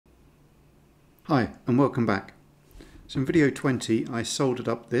Hi and welcome back. So in video 20 I soldered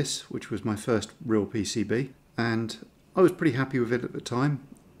up this, which was my first real PCB, and I was pretty happy with it at the time,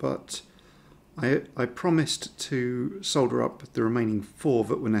 but I promised to solder up the remaining 4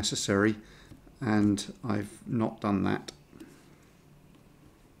 that were necessary, and I've not done that.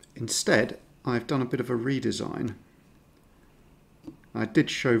 Instead, I've done a bit of a redesign. I did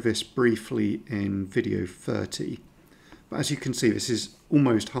show this briefly in video 30, but as you can see this is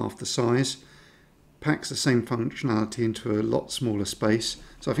almost half the size. Packs the same functionality into a lot smaller space,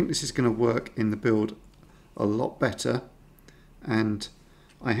 so I think this is going to work in the build a lot better. And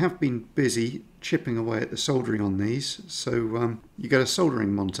I have been busy chipping away at the soldering on these, so you get a soldering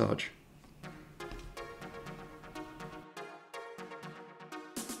montage.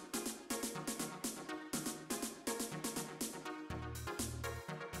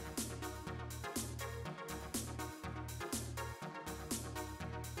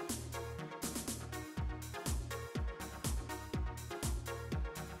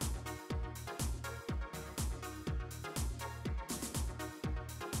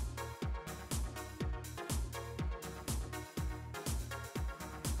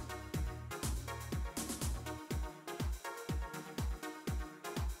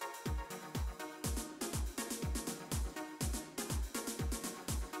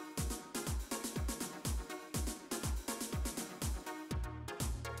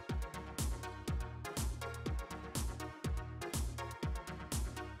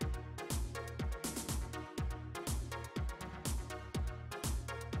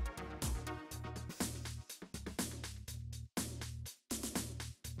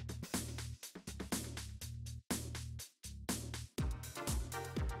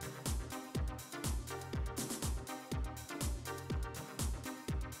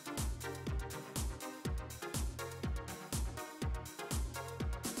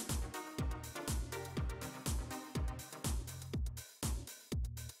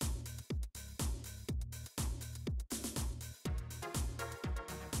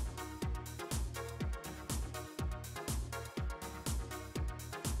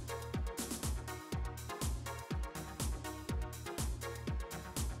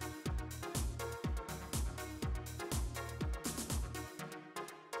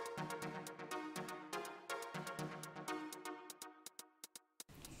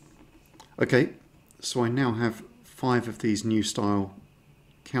 Okay, so I now have 5 of these new style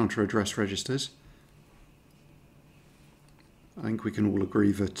counter address registers. I think we can all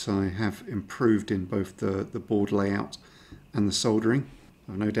agree that I have improved in both the board layout and the soldering.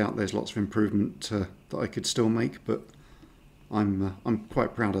 I've no doubt there's lots of improvement that I could still make, but I'm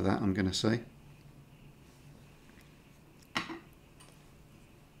quite proud of that, I'm going to say.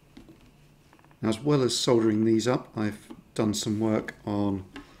 Now, as well as soldering these up, I've done some work on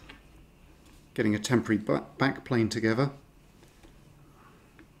getting a temporary back plane together.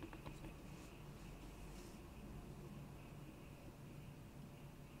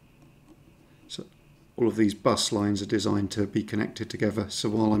 So all of these bus lines are designed to be connected together, so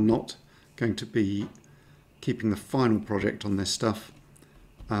while I'm not going to be keeping the final project on this stuff,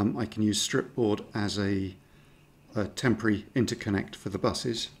 I can use stripboard as a temporary interconnect for the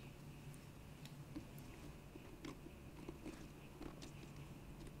buses.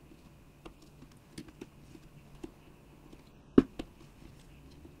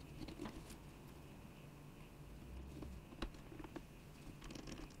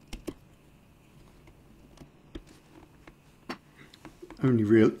 Only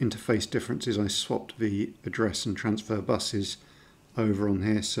real interface difference is I swapped the address and transfer buses over on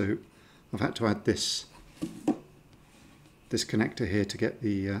here, so I've had to add this connector here to get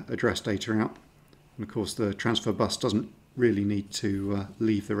the address data out. And of course the transfer bus doesn't really need to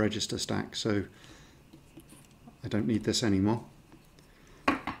leave the register stack, so I don't need this anymore.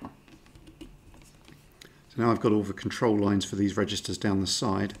 So now I've got all the control lines for these registers down the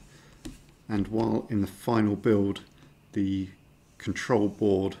side, and while in the final build the control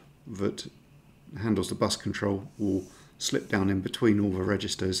board that handles the bus control will slip down in between all the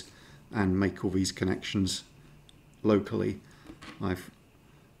registers and make all these connections locally. I've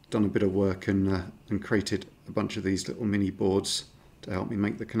done a bit of work and created a bunch of these little mini boards to help me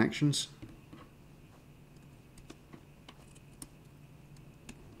make the connections.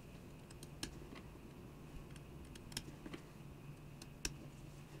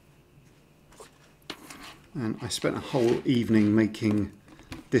 And I spent a whole evening making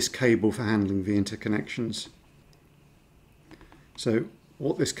this cable for handling the interconnections. So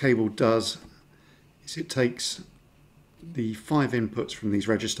what this cable does is it takes the 5 inputs from these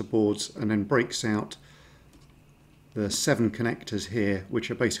register boards and then breaks out the 7 connectors here, which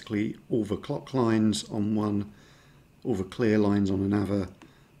are basically all the clock lines on one, all the clear lines on another,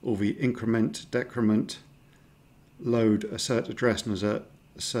 all the increment, decrement, load, assert address and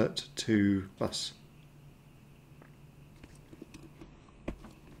assert to bus.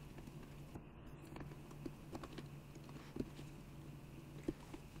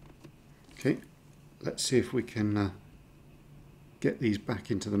 Okay, let's see if we can get these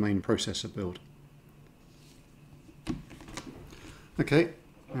back into the main processor build. Okay,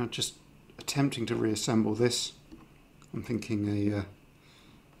 now just attempting to reassemble this. I'm thinking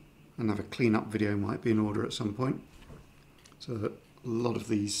another cleanup video might be in order at some point. So that a lot of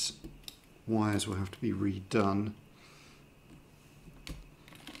these wires will have to be redone.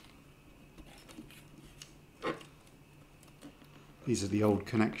 These are the old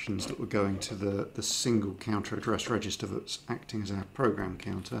connections that were going to the single counter address register that's acting as our program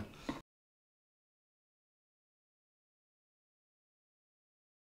counter.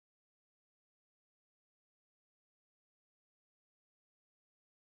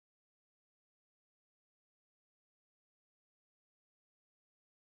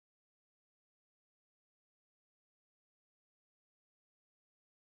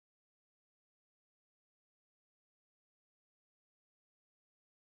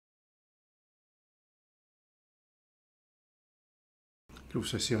 You can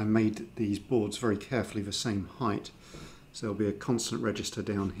also see I made these boards very carefully the same height, so there'll be a constant register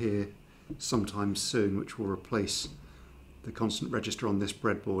down here sometime soon which will replace the constant register on this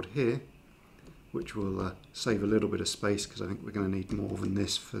breadboard here, which will save a little bit of space because I think we're going to need more than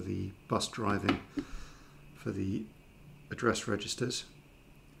this for the bus driving for the address registers.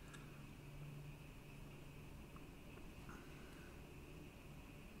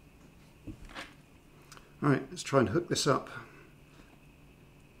 Alright, let's try and hook this up.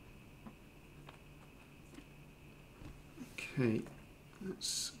 Okay,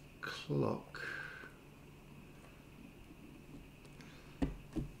 let's clock.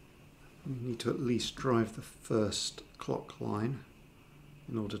 We need to at least drive the first clock line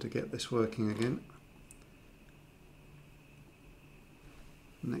in order to get this working again.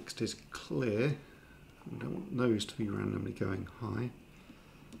 Next is clear. We don't want those to be randomly going high,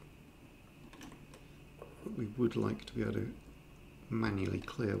 but we would like to be able to manually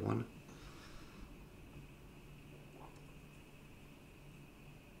clear one.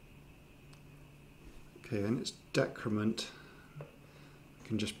 Okay, and it's decrement. I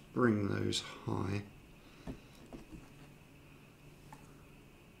can just bring those high.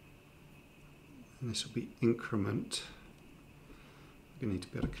 And this will be increment. We need to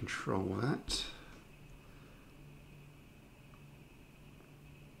be able to control that.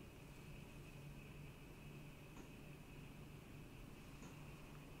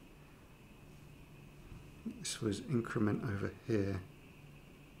 This was increment over here.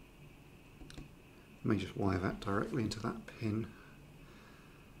 I may just wire that directly into that pin.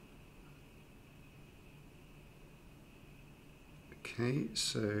 Okay,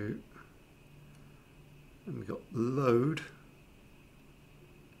 so and we've got load.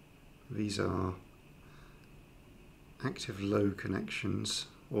 These are active low connections,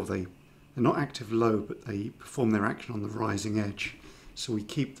 or they're not active low, but they perform their action on the rising edge, so we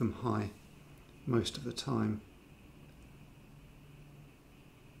keep them high most of the time.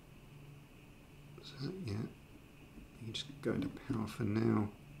 So yeah, you can just go into power for now.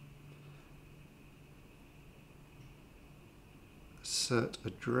 Assert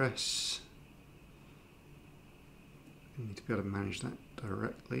address. You need to be able to manage that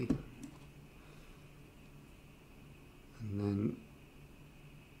directly. And then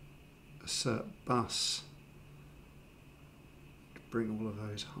assert bus to bring all of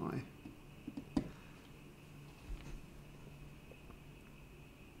those high.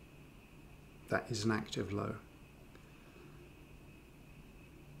 That is an active low.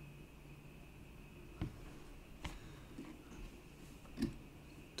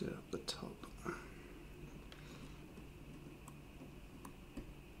 Do it up the top.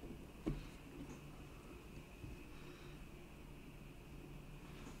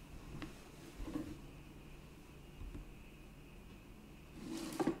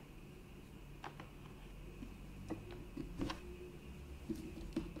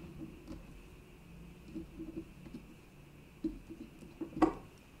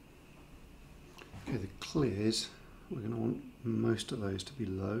 Okay, the clears, we're going to want most of those to be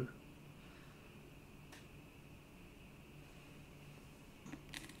low.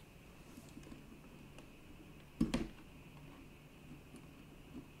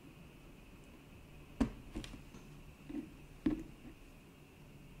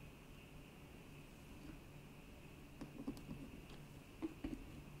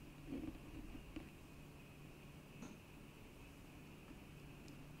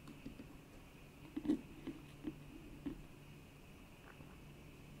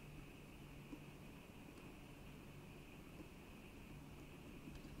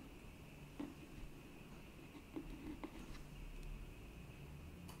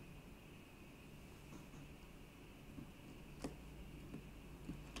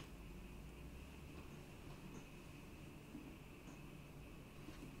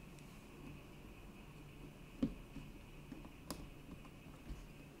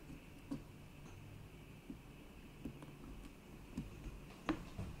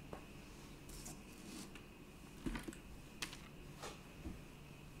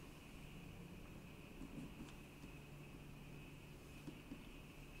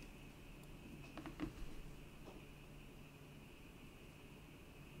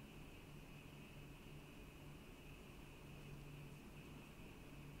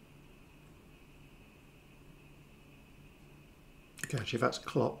 Okay, actually that's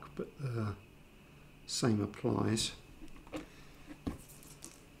clock, but the same applies.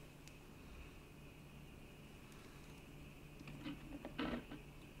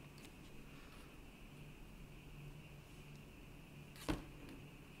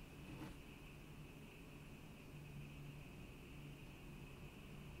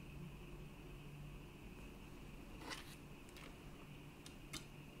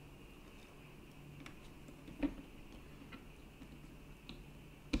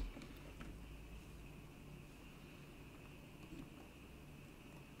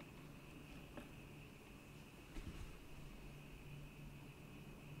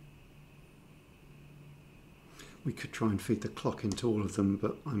 We could try and feed the clock into all of them,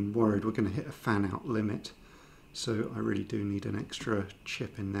 but I'm worried we're going to hit a fan out limit. So I really do need an extra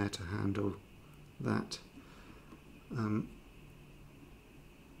chip in there to handle that.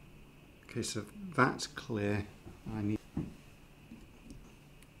 Okay, so that's clear. I need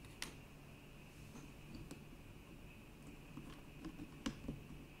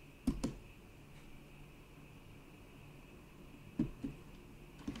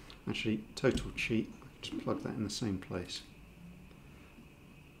actually total cheat. Just plug that in the same place.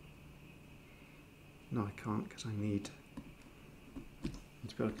 No, I can't because I need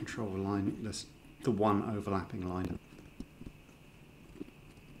to be able to control the line. The one overlapping line.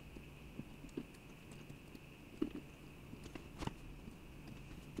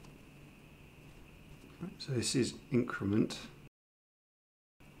 Right, so this is increment.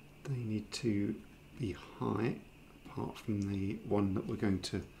 They need to be high, apart from the one that we're going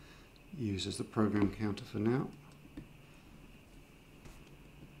to use as the program counter for now.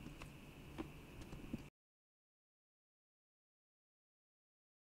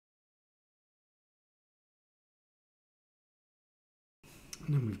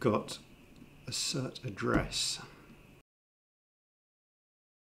 And then we've got assert address.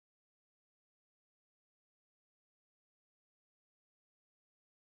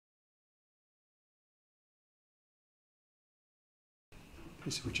 Okay,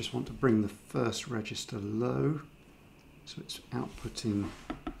 so we just want to bring the first register low, so it's outputting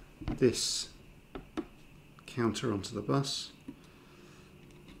this counter onto the bus.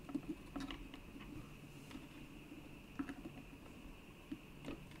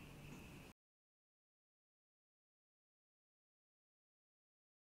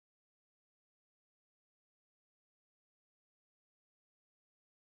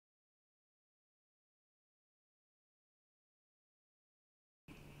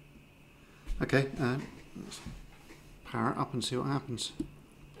 Okay, let's power it up and see what happens.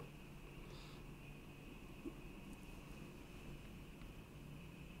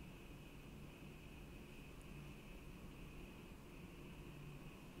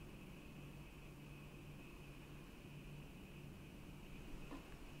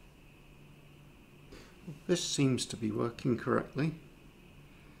 This seems to be working correctly.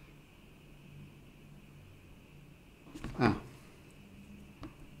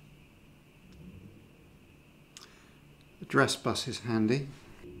 Address bus is handy.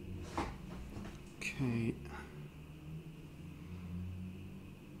 Okay.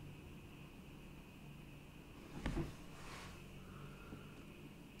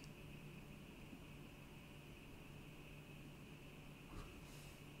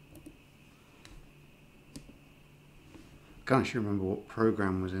 Can't actually remember what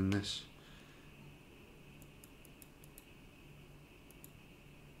program was in this.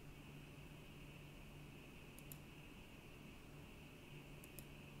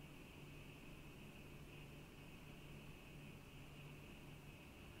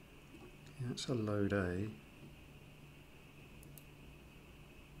 Yeah, it's a load A.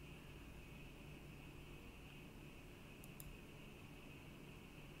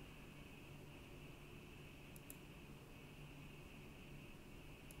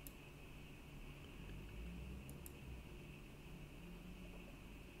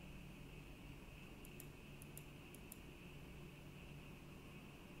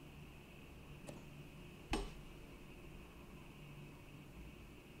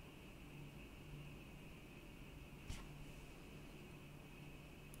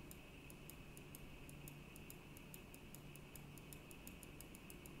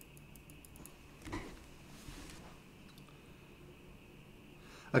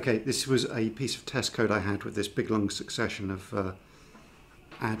 Okay, this was a piece of test code I had with this big long succession of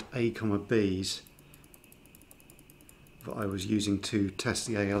add A, B's that I was using to test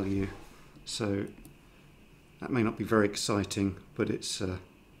the ALU. So that may not be very exciting, but it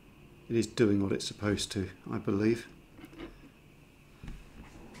is doing what it's supposed to, I believe.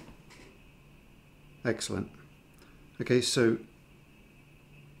 Excellent. Okay, so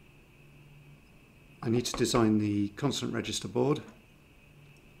I need to design the constant register board,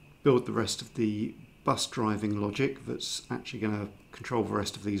 build the rest of the bus driving logic that's actually going to control the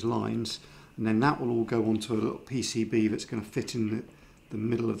rest of these lines, and then that will all go onto a little PCB that's going to fit in the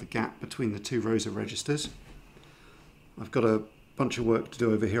middle of the gap between the two rows of registers. I've got a bunch of work to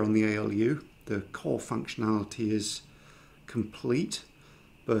do over here on the ALU. The core functionality is complete,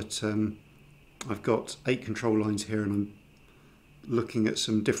 but I've got 8 control lines here, and I'm looking at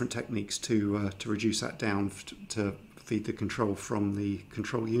some different techniques to reduce that down to feed the control from the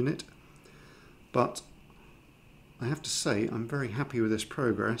control unit. But I have to say I'm very happy with this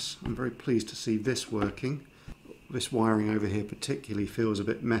progress. I'm very pleased to see this working. This wiring over here particularly feels a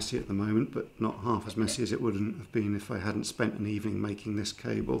bit messy at the moment, but not half as messy as it wouldn't have been if I hadn't spent an evening making this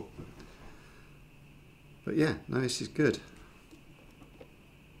cable. But yeah, no, this is good.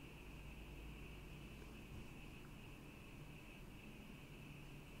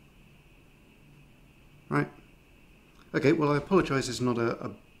 Right. Okay, well I apologise there's not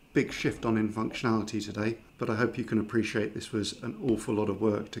a big shift on in functionality today, but I hope you can appreciate this was an awful lot of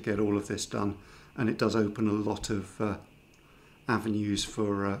work to get all of this done, and it does open a lot of avenues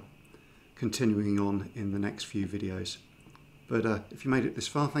for continuing on in the next few videos. But if you made it this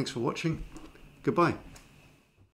far, thanks for watching. Goodbye.